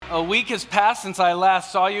A week has passed since I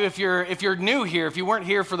last saw you. If you're new here, if you weren't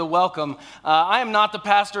here for the welcome, I am not the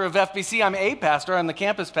pastor of FBC. I'm a pastor. I'm the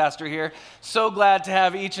campus pastor here. So glad to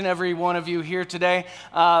have each and every one of you here today.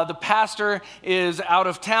 The pastor is out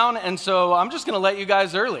of town, and so I'm just going to let you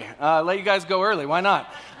guys go early. Why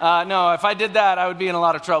not? No, if I did that, I would be in a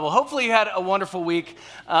lot of trouble. Hopefully you had a wonderful week.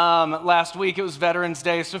 Last week it was Veterans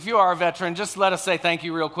Day, so if you are a veteran, just let us say thank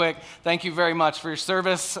you real quick. Thank you very much for your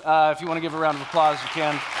service. If you want to give a round of applause, you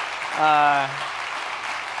can.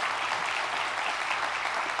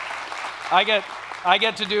 I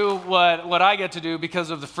get to do what I get to do because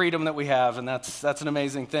of the freedom that we have, and that's an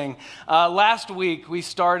amazing thing. Last week, we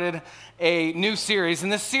started a new series,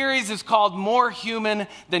 and this series is called More Human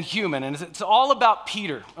Than Human, and it's all about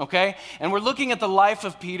Peter, okay? And we're looking at the life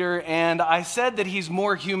of Peter, and I said that he's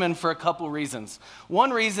more human for a couple reasons.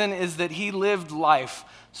 One reason is that he lived life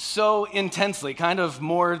so intensely, kind of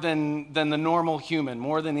more than the normal human,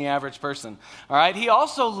 more than the average person, all right? He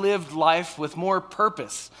also lived life with more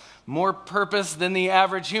purpose than the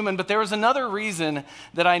average human. But there was another reason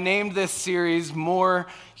that I named this series More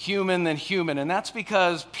Human Than Human, and that's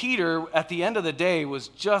because Peter, at the end of the day, was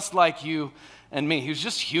just like you and me. He was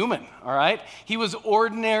just human, all right? He was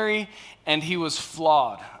ordinary and he was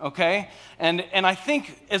flawed, okay? And I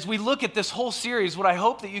think as we look at this whole series, what I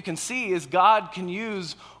hope that you can see is God can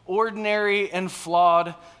use ordinary and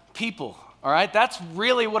flawed people. All right, that's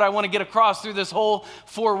really what I want to get across through this whole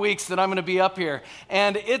 4 weeks that I'm going to be up here.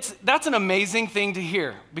 And that's an amazing thing to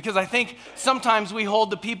hear, because I think sometimes we hold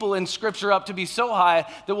the people in Scripture up to be so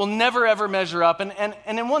high that we'll never, ever measure up. And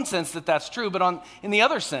in one sense that's true, but in the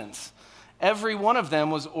other sense, every one of them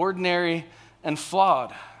was ordinary and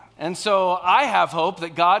flawed. And so I have hope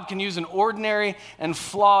that God can use an ordinary and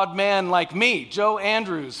flawed man like me, Joe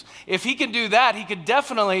Andrews. If he can do that, he could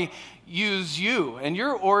definitely use you. And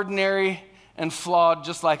you're ordinary and flawed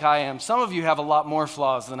just like I am. Some of you have a lot more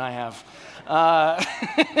flaws than I have.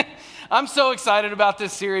 I'm so excited about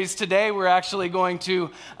this series. Today we're actually going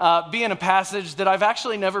to be in a passage that I've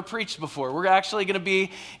actually never preached before. We're actually going to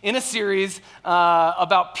be in a series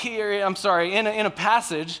about Peter, in a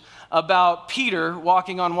passage about Peter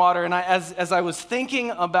walking on water. And as I was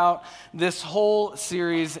thinking about this whole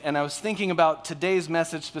series, and I was thinking about today's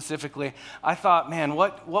message specifically, I thought, man,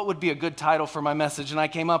 what would be a good title for my message? And I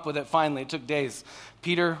came up with it finally. It took days.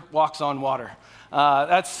 Peter walks on water.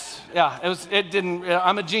 I'm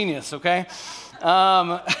a genius, okay?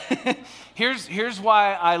 Here's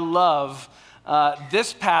why I love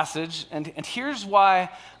this passage, and here's why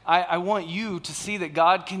I want you to see that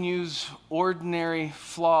God can use ordinary,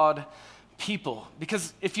 flawed people.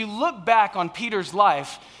 Because if you look back on Peter's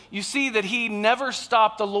life, you see that he never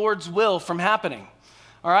stopped the Lord's will from happening.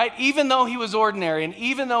 All right? Even though he was ordinary, and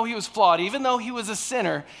even though he was flawed, even though he was a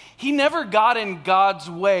sinner, he never got in God's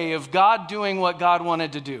way of God doing what God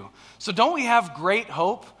wanted to do. So don't we have great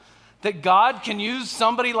hope that God can use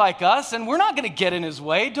somebody like us, and we're not going to get in his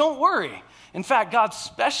way? Don't worry. In fact, God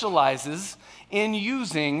specializes in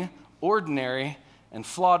using ordinary and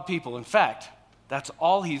flawed people. In fact, that's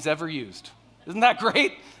all he's ever used. Isn't that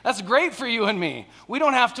great? That's great for you and me. We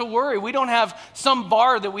don't have to worry. We don't have some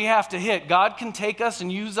bar that we have to hit. God can take us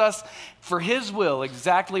and use us for his will,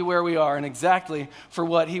 exactly where we are and exactly for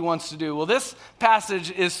what he wants to do. Well, this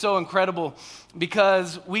passage is so incredible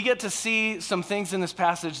because we get to see some things in this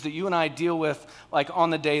passage that you and I deal with like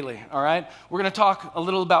on the daily, all right? We're going to talk a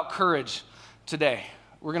little about courage today.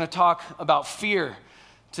 We're going to talk about fear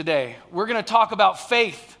today. We're going to talk about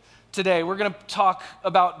faith today. We're going to talk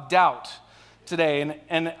about doubt today.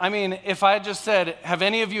 And I mean, if I just said, have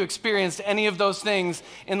any of you experienced any of those things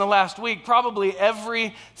in the last week? Probably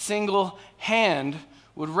every single hand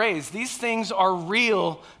would raise. These things are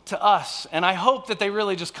real to us, and I hope that they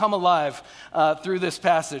really just come alive through this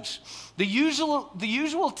passage. The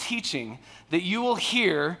usual teaching that you will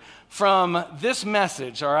hear from this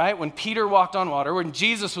message, all right, when Peter walked on water, when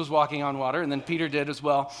Jesus was walking on water, and then Peter did as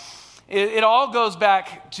well, it all goes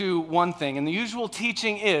back to one thing, and the usual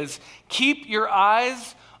teaching is keep your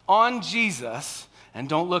eyes on Jesus and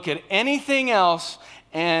don't look at anything else,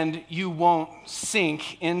 and you won't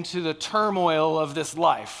sink into the turmoil of this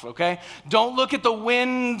life, okay? Don't look at the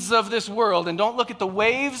winds of this world, and don't look at the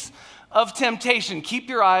waves of temptation. Keep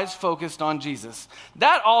your eyes focused on Jesus.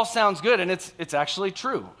 That all sounds good, and it's actually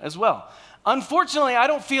true as well. Unfortunately, I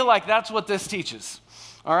don't feel like that's what this teaches.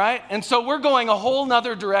 All right? And so we're going a whole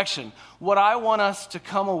nother direction. What I want us to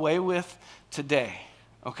come away with today,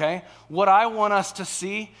 okay? What I want us to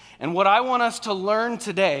see and what I want us to learn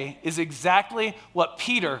today is exactly what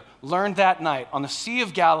Peter learned that night on the Sea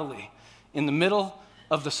of Galilee in the middle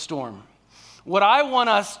of the storm. What I want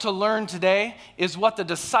us to learn today is what the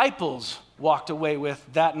disciples walked away with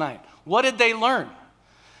that night. What did they learn?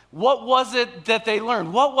 What was it that they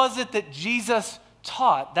learned? What was it that Jesus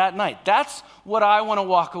taught that night? That's what I want to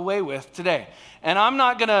walk away with today. And I'm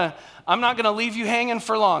not gonna leave you hanging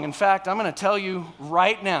for long. In fact, I'm gonna tell you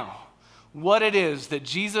right now what it is that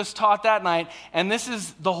Jesus taught that night, and this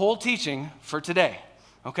is the whole teaching for today.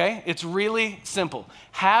 Okay? It's really simple.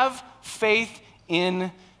 Have faith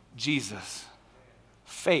in Jesus.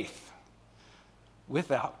 Faith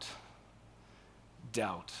without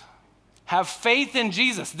doubt. Have faith in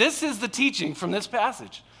Jesus. This is the teaching from this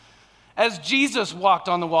passage. As Jesus walked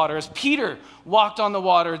on the water, as Peter walked on the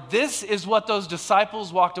water, this is what those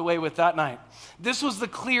disciples walked away with that night. This was the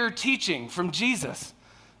clear teaching from Jesus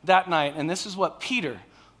that night, and this is what Peter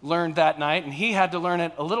learned that night, and he had to learn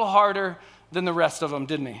it a little harder than the rest of them,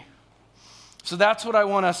 didn't he? So that's what I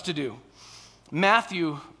want us to do.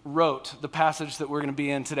 Matthew wrote the passage that we're going to be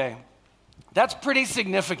in today. That's pretty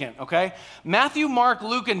significant, okay? Matthew, Mark,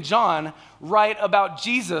 Luke, and John write about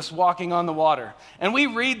Jesus walking on the water. And we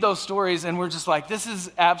read those stories and we're just like, this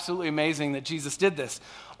is absolutely amazing that Jesus did this.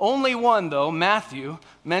 Only one, though, Matthew,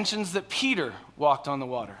 mentions that Peter walked on the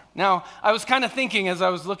water. Now, I was kind of thinking as I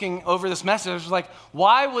was looking over this message, I was like,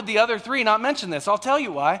 why would the other three not mention this? I'll tell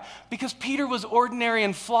you why. Because Peter was ordinary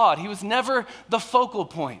and flawed. He was never the focal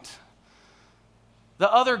point.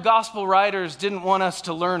 The other gospel writers didn't want us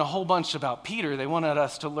to learn a whole bunch about Peter. They wanted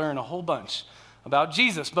us to learn a whole bunch about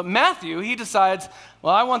Jesus. But Matthew, he decides,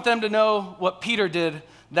 well, I want them to know what Peter did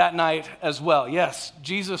that night as well. Yes,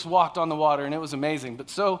 Jesus walked on the water and it was amazing, but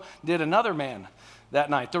so did another man that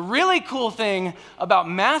night. The really cool thing about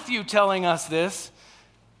Matthew telling us this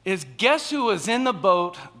is guess who was in the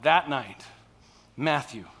boat that night?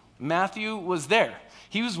 Matthew. Matthew was there.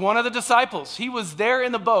 He was one of the disciples. He was there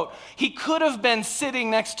in the boat. He could have been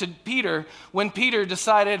sitting next to Peter when Peter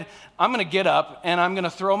decided, I'm going to get up and I'm going to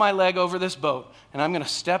throw my leg over this boat and I'm going to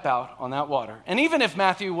step out on that water. And even if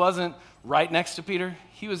Matthew wasn't right next to Peter,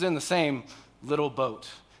 he was in the same little boat.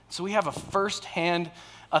 So we have a firsthand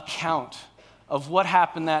account of what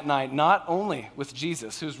happened that night, not only with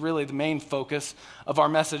Jesus, who's really the main focus of our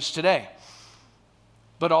message today,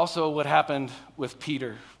 but also what happened with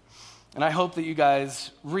Peter. And I hope that you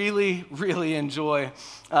guys really, really enjoy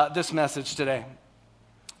this message today.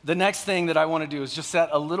 The next thing that I want to do is just set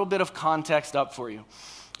a little bit of context up for you,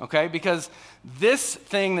 okay? Because this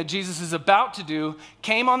thing that Jesus is about to do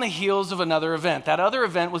came on the heels of another event. That other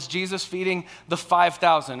event was Jesus feeding the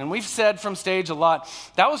 5,000. And we've said from stage a lot,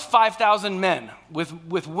 that was 5,000 men.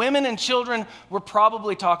 With women and children, we're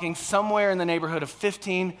probably talking somewhere in the neighborhood of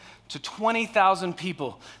 15 to 20,000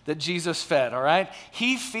 people that Jesus fed, all right?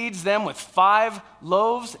 He feeds them with 5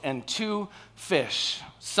 loaves and 2 fish.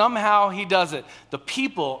 Somehow he does it. The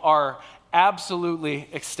people are absolutely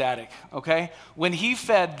ecstatic, okay? When he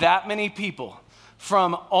fed that many people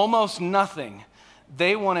from almost nothing,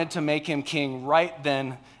 they wanted to make him king right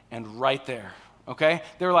then and right there, okay?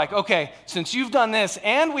 They were like, okay, since you've done this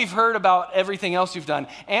and we've heard about everything else you've done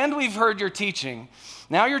and we've heard your teaching,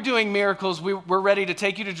 now you're doing miracles. We're ready to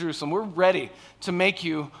take you to Jerusalem. We're ready to make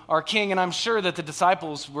you our king. And I'm sure that the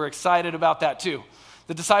disciples were excited about that too.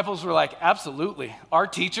 The disciples were like, absolutely. Our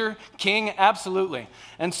teacher, king, absolutely.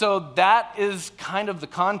 And so that is kind of the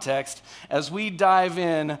context as we dive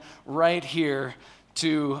in right here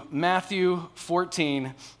to Matthew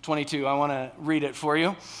 14:22. I want to read it for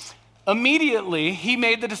you. Immediately, he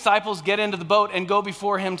made the disciples get into the boat and go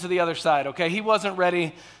before him to the other side, okay? He wasn't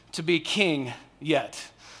ready to be king yet.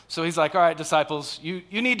 So he's like, all right, disciples, you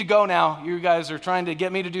need to go now. You guys are trying to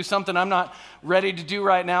get me to do something I'm not ready to do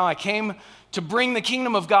right now. I came to bring the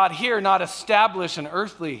kingdom of God here, not establish an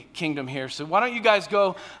earthly kingdom here. So why don't you guys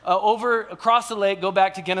go over across the lake, go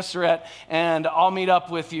back to Gennesaret, and I'll meet up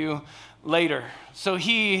with you later. So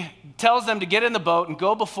he tells them to get in the boat and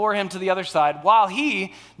go before him to the other side while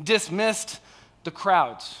he dismissed the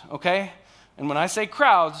crowds, okay? And when I say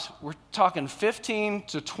crowds, we're talking 15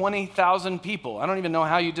 to 20,000 people. I don't even know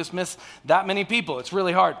how you dismiss that many people. It's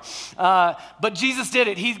really hard. But Jesus did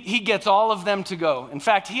it. He gets all of them to go. In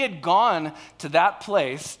fact, he had gone to that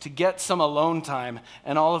place to get some alone time,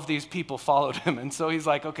 and all of these people followed him. And so he's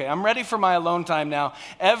like, okay, I'm ready for my alone time now.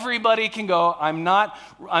 Everybody can go. I'm not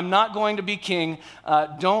going to be king.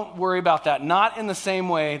 Don't worry about that. Not in the same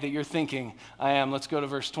way that you're thinking I am. Let's go to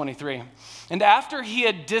verse 23. And after he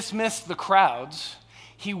had dismissed the crowds,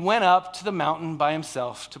 he went up to the mountain by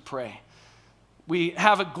himself to pray. We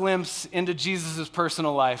have a glimpse into Jesus'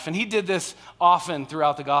 personal life, and he did this often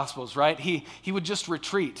throughout the Gospels, right? He would just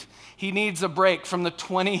retreat. He needs a break from the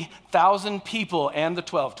 20,000 people and the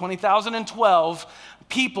 12. 20,000 and 12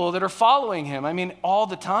 people that are following him. I mean, all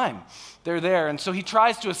the time they're there. And so he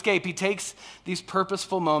tries to escape. He takes these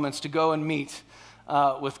purposeful moments to go and meet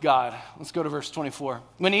with God. Let's go to verse 24.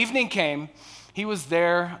 When evening came, he was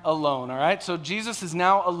there alone, all right? So Jesus is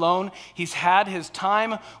now alone. He's had his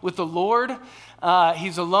time with the Lord.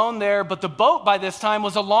 He's alone there, but the boat by this time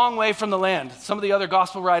was a long way from the land. Some of the other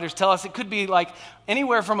gospel writers tell us it could be like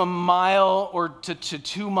anywhere from a mile or to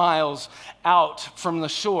 2 miles out from the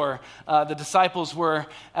shore. The disciples were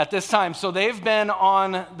at this time. So they've been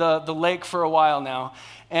on the lake for a while now.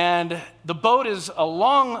 And the boat is a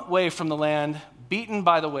long way from the land, beaten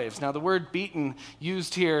by the waves. Now, the word beaten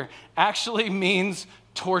used here actually means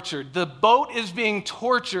tortured. The boat is being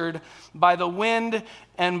tortured by the wind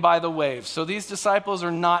and by the waves. So these disciples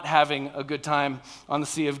are not having a good time on the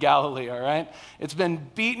Sea of Galilee, all right? It's been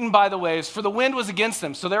beaten by the waves, for the wind was against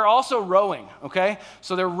them. So they're also rowing, okay?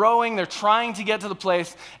 So they're rowing, they're trying to get to the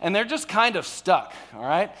place, and they're just kind of stuck, all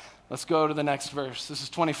right? Let's go to the next verse. This is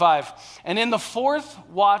 25. And in the 4th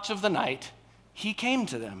watch of the night, he came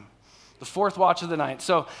to them. The 4th watch of the night.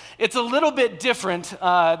 So it's a little bit different.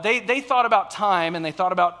 They thought about time and they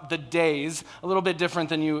thought about the days a little bit different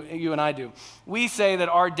than you and I do. We say that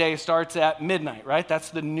our day starts at midnight, right?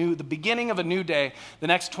 That's the beginning of a new day, the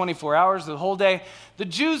next 24 hours, the whole day. The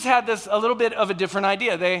Jews had this a little bit of a different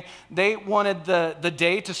idea. They wanted the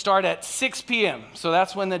day to start at 6 p.m. So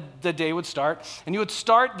that's when the day would start. And you would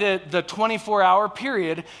start the 24-hour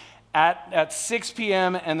period at 6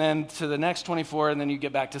 p.m. and then to the next 24, and then you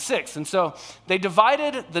get back to 6. And so they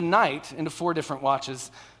divided the night into 4 different watches,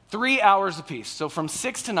 3 hours apiece. So from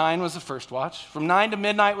 6 to 9 was the first watch. From 9 to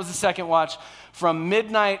midnight was the second watch. From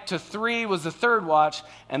midnight to 3 was the third watch.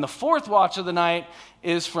 And the 4th watch of the night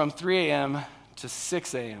is from 3 a.m. to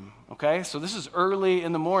 6 a.m. Okay? So this is early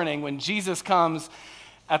in the morning when Jesus comes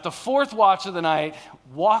at the 4th watch of the night,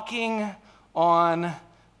 walking on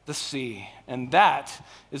the sea. And that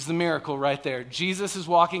is the miracle right there. Jesus is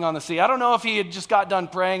walking on the sea. I don't know if he had just got done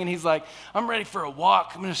praying and he's like, I'm ready for a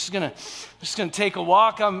walk. I'm just gonna take a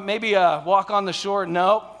walk. Maybe a walk on the shore.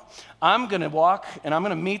 No, I'm gonna walk and I'm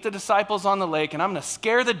gonna meet the disciples on the lake and I'm gonna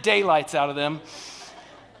scare the daylights out of them.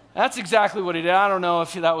 That's exactly what he did. I don't know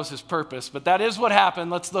if that was his purpose, but that is what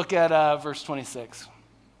happened. Let's look at verse 26.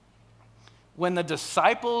 When the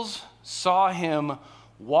disciples saw him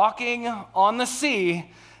walking on the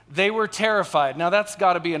sea, they were terrified. Now, that's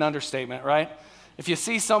got to be an understatement, right? If you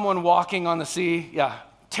see someone walking on the sea, yeah,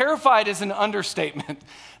 terrified is an understatement.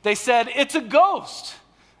 They said, it's a ghost.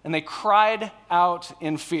 And they cried out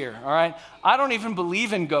in fear, all right? I don't even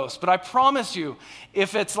believe in ghosts, but I promise you,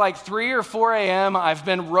 if it's like 3 or 4 a.m., I've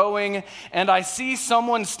been rowing, and I see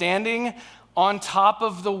someone standing on top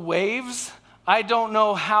of the waves, I don't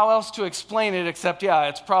know how else to explain it except, yeah,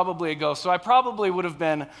 it's probably a ghost. So I probably would have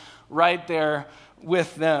been right there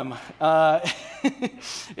with them.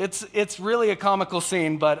 It's really a comical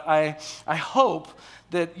scene, but I hope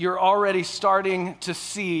that you're already starting to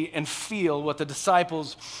see and feel what the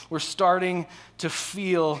disciples were starting to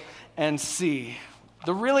feel and see.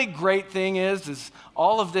 The really great thing is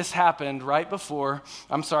all of this happened right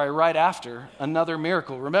after another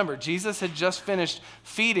miracle. Remember, Jesus had just finished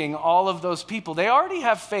feeding all of those people. They already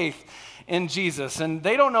have faith in Jesus, and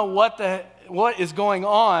they don't know what is going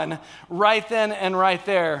on right then and right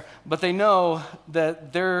there, but they know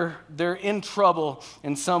that they're in trouble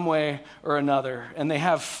in some way or another, and they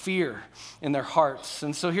have fear in their hearts.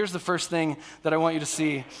 And so here's the first thing that I want you to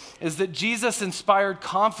see, is that Jesus inspired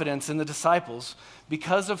confidence in the disciples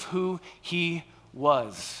because of who he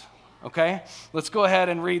was. Okay? Let's go ahead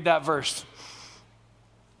and read that verse.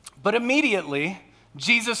 But immediately,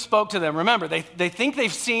 Jesus spoke to them. Remember, they think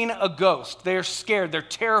they've seen a ghost. They're scared. They're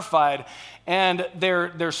terrified. And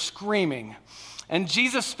they're screaming. And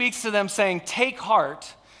Jesus speaks to them saying, take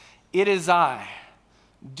heart, it is I.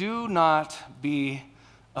 Do not be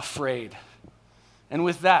afraid. And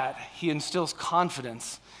with that, he instills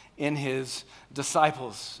confidence in his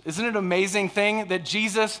disciples. Isn't it an amazing thing that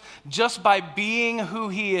Jesus, just by being who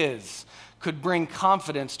he is, could bring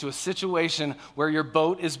confidence to a situation where your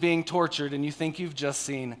boat is being tortured and you think you've just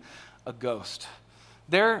seen a ghost?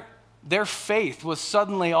 Their faith was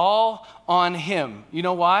suddenly all on him. You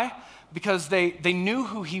know why? Because they knew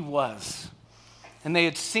who he was and they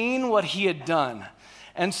had seen what he had done.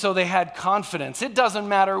 And so they had confidence. It doesn't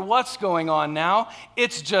matter what's going on now.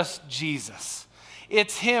 It's just Jesus.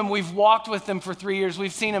 It's him. We've walked with him for 3 years.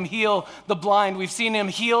 We've seen him heal the blind. We've seen him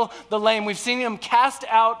heal the lame. We've seen him cast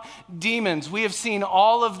out demons. We have seen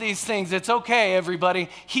all of these things. It's okay, everybody.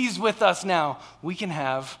 He's with us now. We can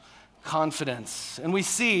have confidence. And we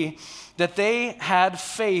see that they had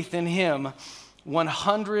faith in him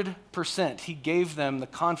 100%. He gave them the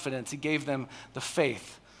confidence. He gave them the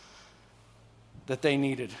faith that they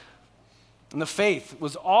needed. And the faith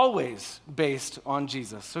was always based on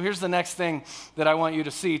Jesus. So here's the next thing that I want you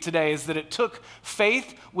to see today is that it took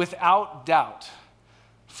faith without doubt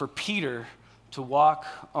for Peter to walk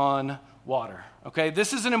on water. Okay,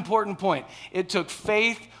 this is an important point. It took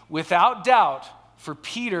faith without doubt for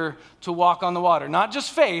Peter to walk on the water. Not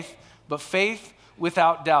just faith, but faith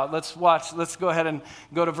without doubt. Let's go ahead and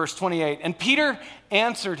go to verse 28. And Peter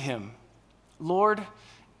answered him, Lord,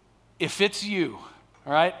 if it's you.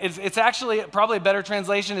 All right, it's actually probably a better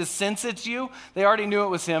translation is since it's you. They already knew it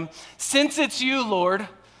was him. Since it's you, Lord,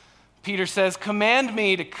 Peter says, command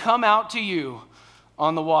me to come out to you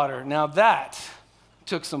on the water. Now that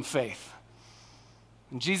took some faith.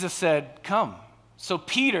 And Jesus said, come. So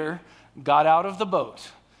Peter got out of the boat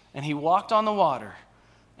and he walked on the water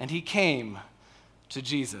and he came to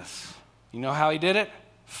Jesus. You know how he did it?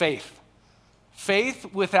 Faith.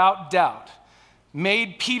 Faith without doubt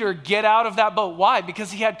made Peter get out of that boat. Why?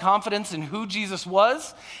 Because he had confidence in who Jesus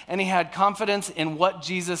was, and he had confidence in what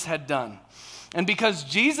Jesus had done. And because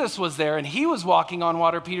Jesus was there and he was walking on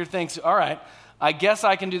water, Peter thinks, all right, I guess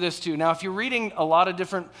I can do this too. Now, if you're reading a lot of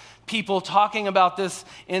different people talking about this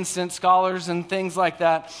instance, scholars and things like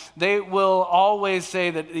that, they will always say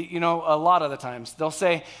that, a lot of the times, they'll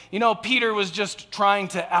say, Peter was just trying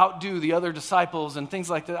to outdo the other disciples and things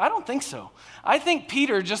like that. I don't think so. I think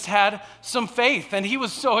Peter just had some faith, and he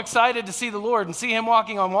was so excited to see the Lord and see him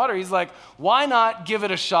walking on water. He's like, why not give it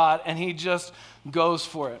a shot? And he just goes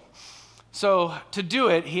for it. So to do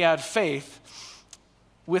it, he had faith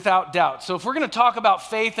without doubt. So if we're going to talk about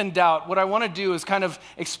faith and doubt, what I want to do is kind of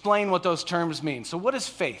explain what those terms mean. So what is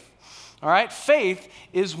faith? All right, faith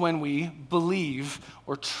is when we believe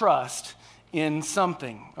or trust in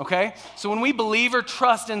something, okay? So when we believe or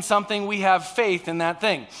trust in something, we have faith in that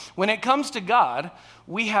thing. When it comes to God,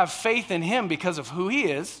 we have faith in him because of who he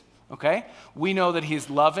is, okay? We know that he's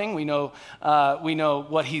loving. We know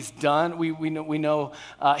what he's done. We know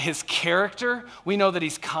his character. We know that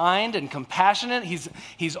he's kind and compassionate.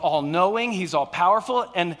 He's all-knowing. He's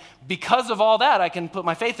all-powerful. And because of all that, I can put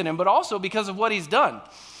my faith in him, but also because of what he's done.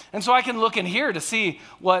 And so I can look in here to see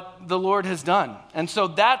what the Lord has done. And so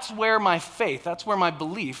that's where my faith, that's where my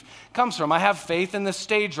belief comes from. I have faith in this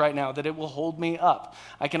stage right now that it will hold me up.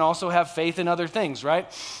 I can also have faith in other things,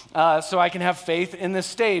 right? So I can have faith in this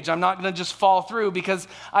stage. I'm not going to just fall through because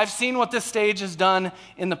I've seen what this stage has done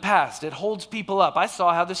in the past. It holds people up. I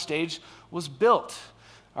saw how this stage was built.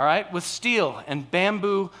 All right, with steel and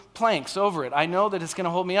bamboo planks over it. I know that it's going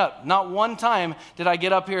to hold me up. Not one time did I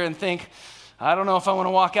get up here and think, I don't know if I want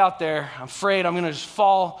to walk out there. I'm afraid I'm going to just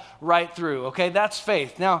fall right through. Okay, that's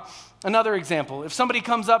faith. Now, another example. If somebody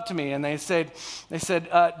comes up to me and they said,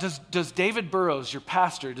 does David Burrows, your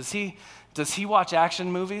pastor, does he watch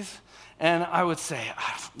action movies? And I would say,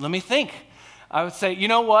 let me think. I would say, you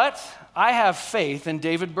know what? I have faith in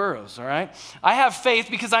David Burrows, all right? I have faith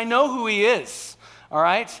because I know who he is, all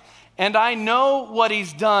right? And I know what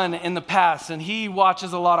he's done in the past, and he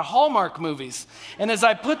watches a lot of Hallmark movies. And as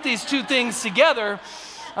I put these two things together,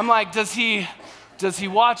 I'm like, does he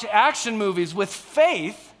watch action movies with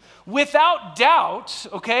faith, without doubt,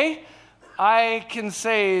 okay? I can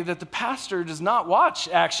say that the pastor does not watch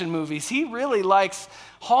action movies. He really likes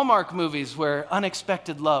Hallmark movies where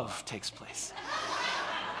unexpected love takes place.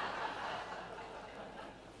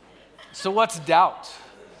 So what's doubt?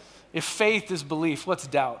 If faith is belief, what's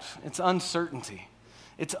doubt? It's uncertainty.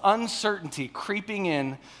 It's uncertainty creeping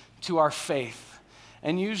in to our faith.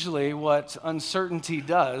 And usually what uncertainty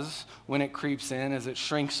does when it creeps in is it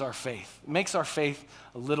shrinks our faith. It makes our faith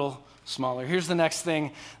a little smaller. Here's the next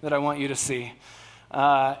thing that I want you to see.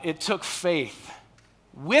 It took faith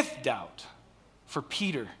with doubt for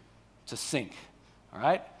Peter to sink. All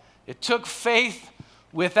right? It took faith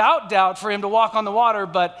without doubt for him to walk on the water,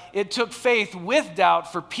 but it took faith with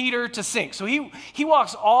doubt for Peter to sink. So he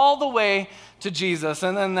walks all the way to Jesus,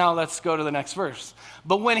 and then now let's go to the next verse.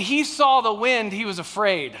 But when he saw the wind, he was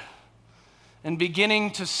afraid. And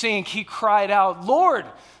beginning to sink, he cried out, Lord,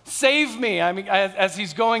 save me. I mean, as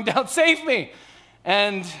he's going down, save me.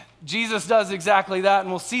 And Jesus does exactly that, and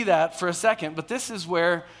we'll see that for a second. But this is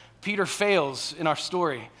where Peter fails in our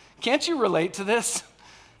story. Can't you relate to this?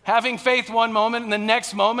 Having faith one moment, and the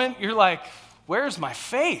next moment, you're like, where's my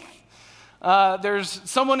faith? There's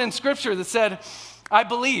someone in Scripture that said, I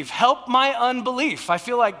believe, help my unbelief. I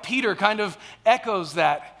feel like Peter kind of echoes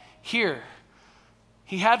that here.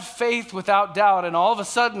 He had faith without doubt, and all of a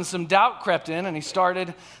sudden some doubt crept in, and he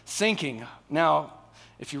started sinking. Now,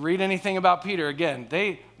 If you read anything about Peter, again,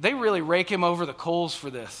 they really rake him over the coals for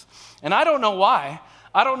this. And I don't know why.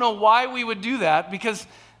 I don't know why we would do that, because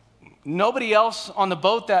nobody else on the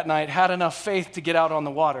boat that night had enough faith to get out on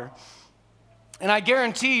the water. And I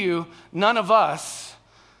guarantee you, none of us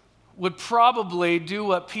would probably do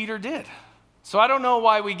what Peter did. So I don't know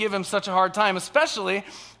why we give him such a hard time, especially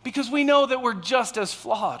because we know that we're just as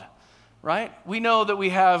flawed, right? We know that we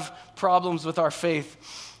have problems with our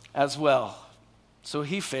faith as well. So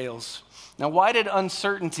he fails. Now, why did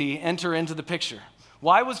uncertainty enter into the picture?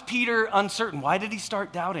 Why was Peter uncertain? Why did he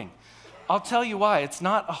start doubting? I'll tell you why. It's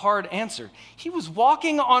not a hard answer. He was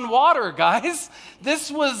walking on water, guys.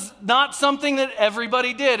 This was not something that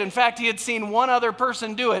everybody did. In fact, he had seen one other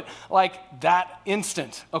person do it like that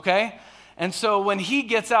instant, okay? And so when he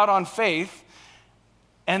gets out on faith,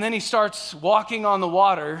 and then he starts walking on the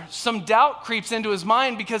water, some doubt creeps into his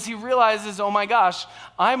mind because he realizes, oh my gosh,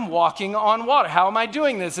 I'm walking on water. How am I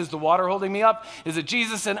doing this? Is the water holding me up? Is it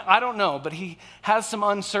Jesus? And I don't know, but he has some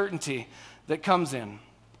uncertainty that comes in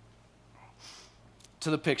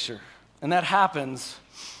to the picture. And that happens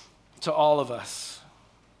to all of us.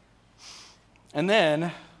 And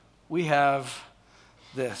then we have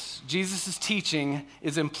this. Jesus' teaching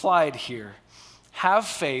is implied here. Have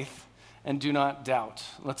faith and do not doubt.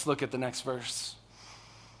 Let's look at the next verse.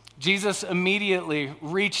 Jesus immediately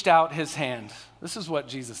reached out his hand. This is what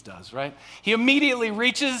Jesus does, right? He immediately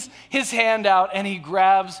reaches his hand out and he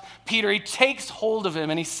grabs Peter. He takes hold of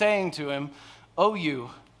him and he's saying to him, "O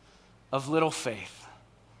you of little faith,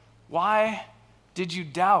 why did you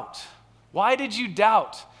doubt? Why did you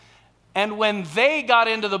doubt?" And when they got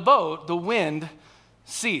into the boat, the wind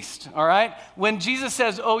ceased, all right? When Jesus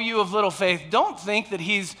says, "Oh, you of little faith," don't think that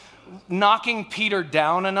he's knocking Peter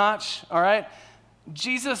down a notch, all right?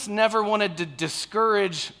 Jesus never wanted to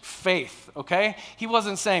discourage faith, okay? He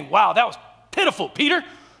wasn't saying, "Wow, that was pitiful, Peter,"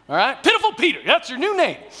 all right? "Pitiful Peter, that's your new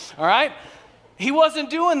name," all right? He wasn't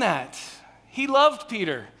doing that. He loved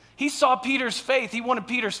Peter. He saw Peter's faith. He wanted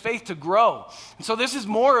Peter's faith to grow. And so this is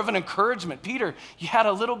more of an encouragement. Peter, you had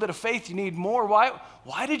a little bit of faith. You need more.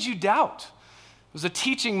 Why did you doubt? It was a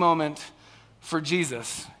teaching moment for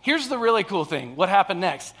Jesus. Here's the really cool thing. What happened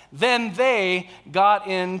next? Then they got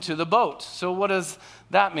into the boat. So what does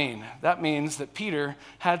that mean? That means that Peter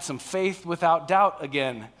had some faith without doubt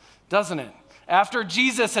again, doesn't it? After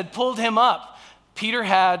Jesus had pulled him up, Peter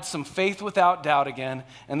had some faith without doubt again,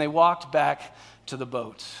 and they walked back to the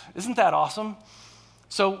boat. Isn't that awesome?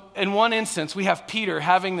 So in one instance, we have Peter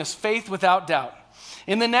having this faith without doubt.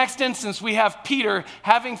 In the next instance, we have Peter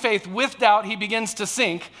having faith with doubt. He begins to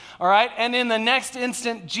sink, all right? And in the next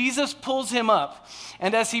instant, Jesus pulls him up.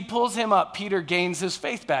 And as he pulls him up, Peter gains his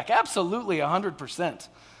faith back. Absolutely 100%,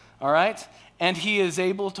 all right? And he is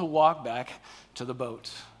able to walk back to the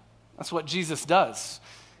boat. That's what Jesus does.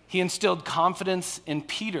 He instilled confidence in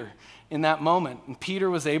Peter in that moment. And Peter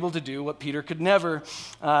was able to do what Peter could never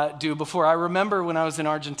do before. I remember when I was in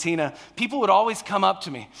Argentina, people would always come up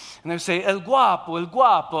to me and they would say, el guapo, he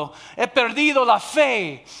perdido la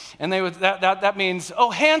fe. And they would, that means, oh,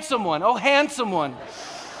 handsome one.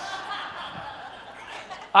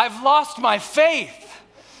 I've lost my faith.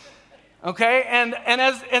 Okay, and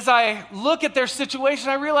as I look at their situation,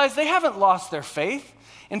 I realize they haven't lost their faith.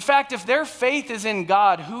 In fact, if their faith is in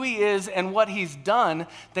God, who he is and what he's done,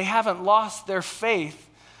 they haven't lost their faith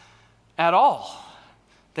at all.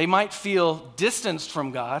 They might feel distanced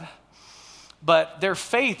from God, but their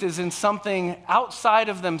faith is in something outside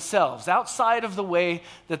of themselves, outside of the way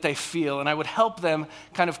that they feel. And I would help them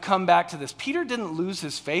kind of come back to this. Peter didn't lose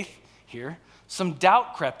his faith here. Some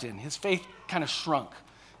doubt crept in. His faith kind of shrunk,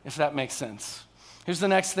 if that makes sense. Here's the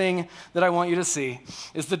next thing that I want you to see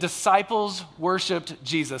is the disciples worshiped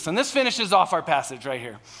Jesus. And this finishes off our passage right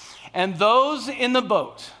here. And those in the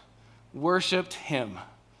boat worshiped him.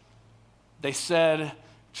 They said,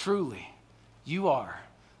 "Truly, you are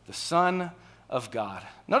the Son of God."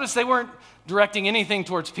 Notice they weren't directing anything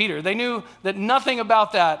towards Peter. They knew that nothing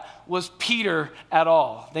about that was Peter at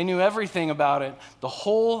all. They knew everything about it. The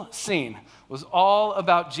whole scene was all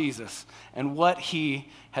about Jesus and what he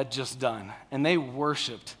had just done, and they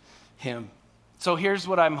worshiped him. So here's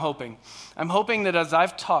what I'm hoping. I'm hoping that as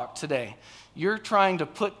I've talked today, you're trying to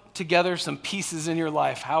put together some pieces in your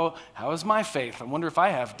life. How is my faith? I wonder if I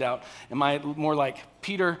have doubt. Am I more like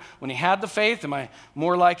Peter when he had the faith? Am I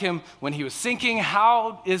more like him when he was sinking?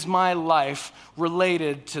 How is my life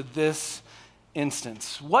related to this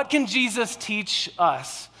instance? What can Jesus teach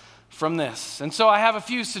us from this? And so I have a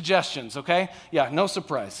few suggestions, okay? Yeah, no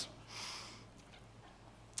surprise.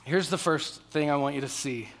 Here's the first thing I want you to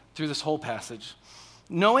see through this whole passage.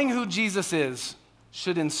 Knowing who Jesus is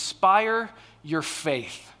should inspire your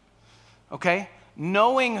faith, okay?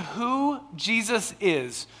 Knowing who Jesus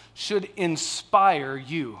is should inspire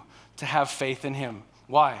you to have faith in him.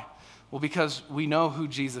 Why? Well, because we know who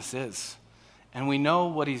Jesus is, and we know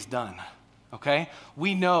what he's done, okay?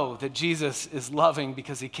 We know that Jesus is loving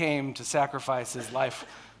because he came to sacrifice his life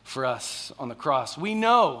for us on the cross. We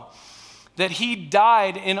know that he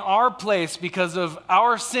died in our place because of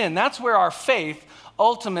our sin. That's where our faith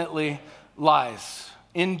ultimately lies,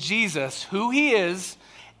 in Jesus, who he is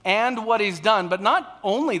and what he's done. But not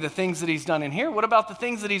only the things that he's done in here. What about the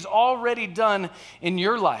things that he's already done in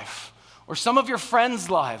your life or some of your friends'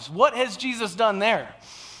 lives? What has Jesus done there?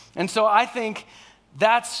 And so I think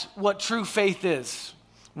that's what true faith is.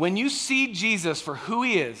 When you see Jesus for who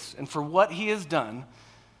he is and for what he has done,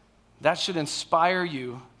 that should inspire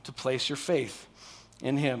you to place your faith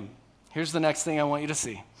in him. Here's the next thing I want you to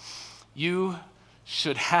see. You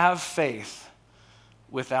should have faith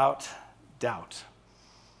without doubt.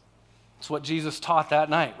 It's what Jesus taught that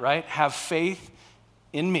night, right? Have faith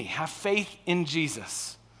in me. Have faith in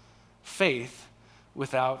Jesus. Faith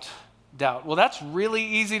without doubt. Well, that's really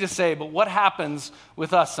easy to say, but what happens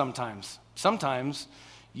with us sometimes? Sometimes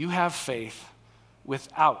you have faith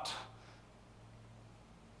without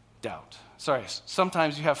doubt.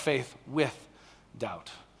 Sometimes you have faith with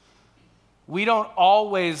doubt. We don't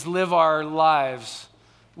always live our lives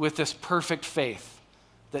with this perfect faith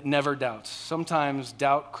that never doubts. Sometimes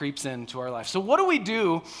doubt creeps into our life. So what do we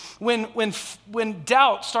do when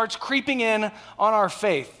doubt starts creeping in on our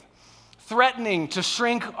faith, threatening to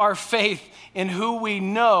shrink our faith in who we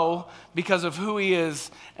know because of who he is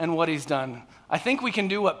and what he's done? I think we can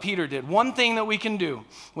do what Peter did. One thing that we can do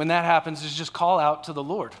when that happens is just call out to the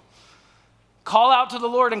Lord. Call out to the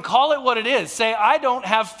Lord and call it what it is. Say, I don't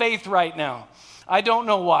have faith right now. I don't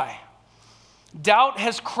know why. Doubt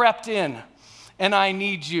has crept in, and I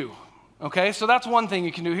need you. Okay, so that's one thing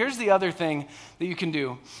you can do. Here's the other thing that you can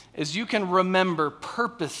do, is you can remember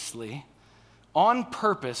purposely, on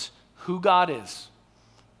purpose, who God is.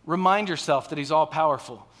 Remind yourself that he's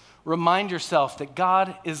all-powerful. Remind yourself that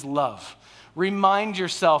God is love. Remind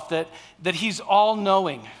yourself that he's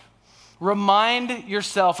all-knowing. Remind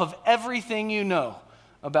yourself of everything you know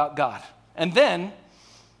about God. And then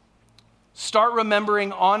start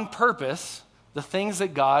remembering on purpose the things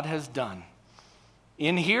that God has done.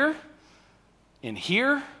 In here, in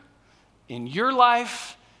your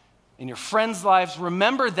life, in your friends' lives.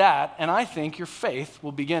 Remember that, and I think your faith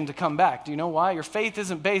will begin to come back. Do you know why? Your faith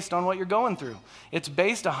isn't based on what you're going through. It's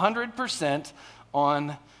based 100%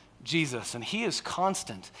 on Jesus, and he is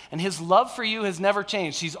constant, and his love for you has never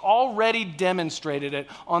changed. He's already demonstrated it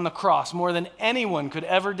on the cross more than anyone could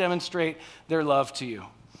ever demonstrate their love to you.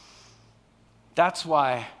 That's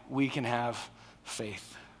why we can have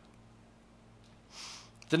faith.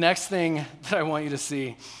 The next thing that I want you to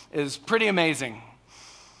see is pretty amazing.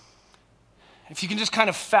 If you can just kind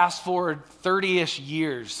of fast forward 30-ish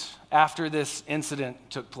years after this incident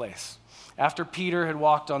took place. After Peter had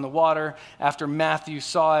walked on the water, after Matthew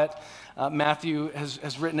saw it, Matthew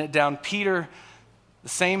has written it down. Peter, the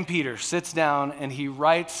same Peter, sits down and he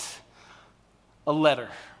writes a letter.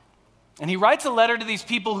 And he writes a letter to these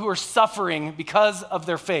people who are suffering because of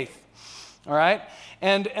their faith. All right?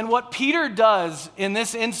 And what Peter does in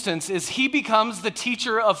this instance is he becomes the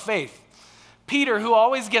teacher of faith. Peter, who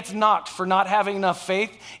always gets knocked for not having enough faith,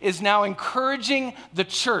 is now encouraging the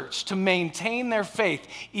church to maintain their faith,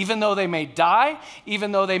 even though they may die,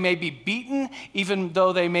 even though they may be beaten, even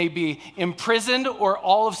though they may be imprisoned, or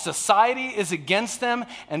all of society is against them,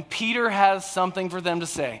 and Peter has something for them to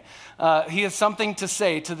say. He has something to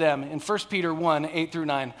say to them in 1 Peter 1, 8 through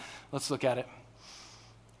 9. Let's look at it.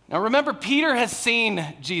 Now remember, Peter has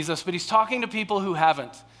seen Jesus, but he's talking to people who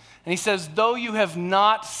haven't. And he says, though you have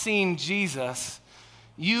not seen Jesus,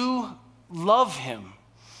 you love him.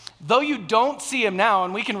 Though you don't see him now,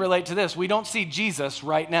 and we can relate to this, we don't see Jesus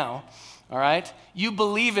right now, all right? You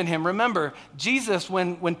believe in him. Remember, Jesus,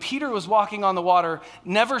 when Peter was walking on the water,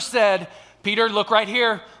 never said, Peter, look right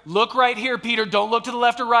here, Peter, don't look to the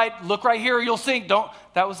left or right, look right here or you'll sink.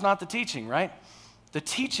 That was not the teaching, right? The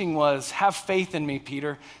teaching was, have faith in me,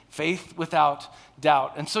 Peter, faith without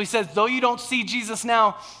doubt. And so he says, though you don't see Jesus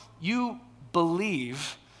now, you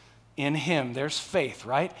believe in him. There's faith,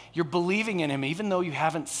 right? You're believing in him even though you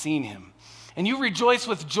haven't seen him. And you rejoice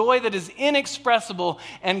with joy that is inexpressible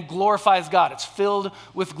and glorifies God. It's filled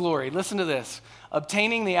with glory. Listen to this.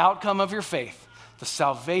 Obtaining the outcome of your faith, the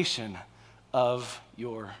salvation of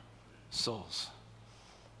your souls.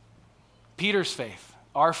 Peter's faith,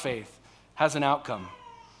 our faith, has an outcome.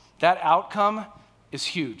 That outcome is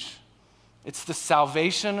huge. It's the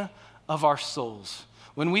salvation of our souls,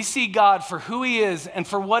 when we see God for who he is and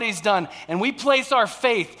for what he's done, and we place our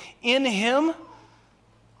faith in him,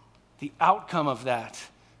 the outcome of that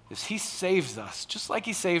is he saves us, just like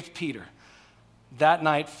he saved Peter that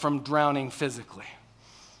night from drowning physically.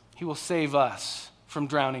 He will save us from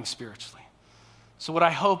drowning spiritually. So what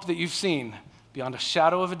I hope that you've seen, beyond a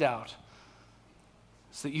shadow of a doubt,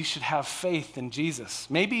 is that you should have faith in Jesus.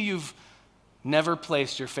 Maybe you've never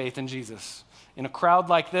placed your faith in Jesus. In a crowd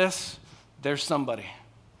like this, there's somebody.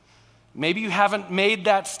 Maybe you haven't made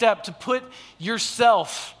that step to put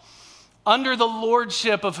yourself under the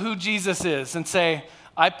lordship of who Jesus is and say,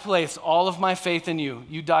 I place all of my faith in you.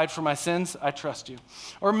 You died for my sins. I trust you.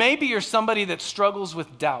 Or maybe you're somebody that struggles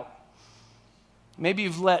with doubt. Maybe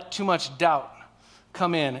you've let too much doubt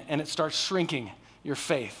come in and it starts shrinking your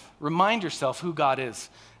faith. Remind yourself who God is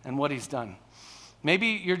and what he's done. Maybe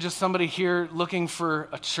you're just somebody here looking for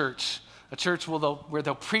a church where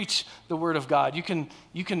they'll preach the word of God.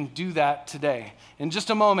 You can do that today. In just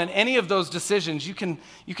a moment, any of those decisions, you can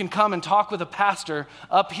come and talk with a pastor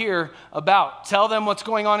up here about. Tell them what's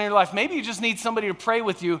going on in your life. Maybe you just need somebody to pray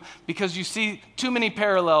with you because you see too many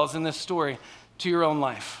parallels in this story to your own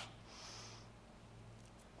life.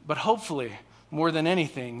 But hopefully, more than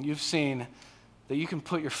anything, you've seen that you can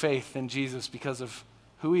put your faith in Jesus because of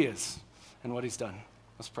who he is and what he's done.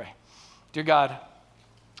 Let's pray. Dear God,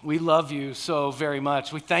 we love you so very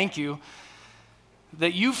much. We thank you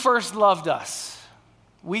that you first loved us.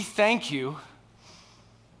 We thank you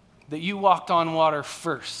that you walked on water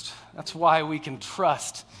first. That's why we can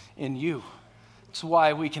trust in you. It's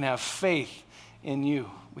why we can have faith in you.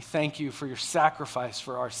 We thank you for your sacrifice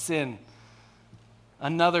for our sin.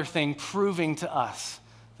 Another thing proving to us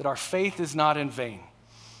that our faith is not in vain.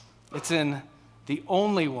 It's in the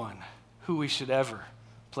only one who we should ever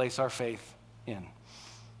place our faith in.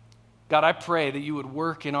 God, I pray that you would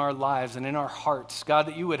work in our lives and in our hearts. God,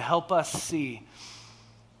 that you would help us see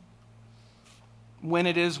when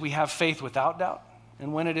it is we have faith without doubt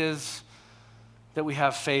and when it is that we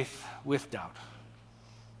have faith with doubt.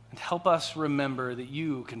 And help us remember that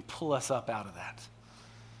you can pull us up out of that.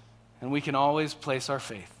 And we can always place our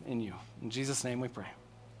faith in you. In Jesus' name we pray.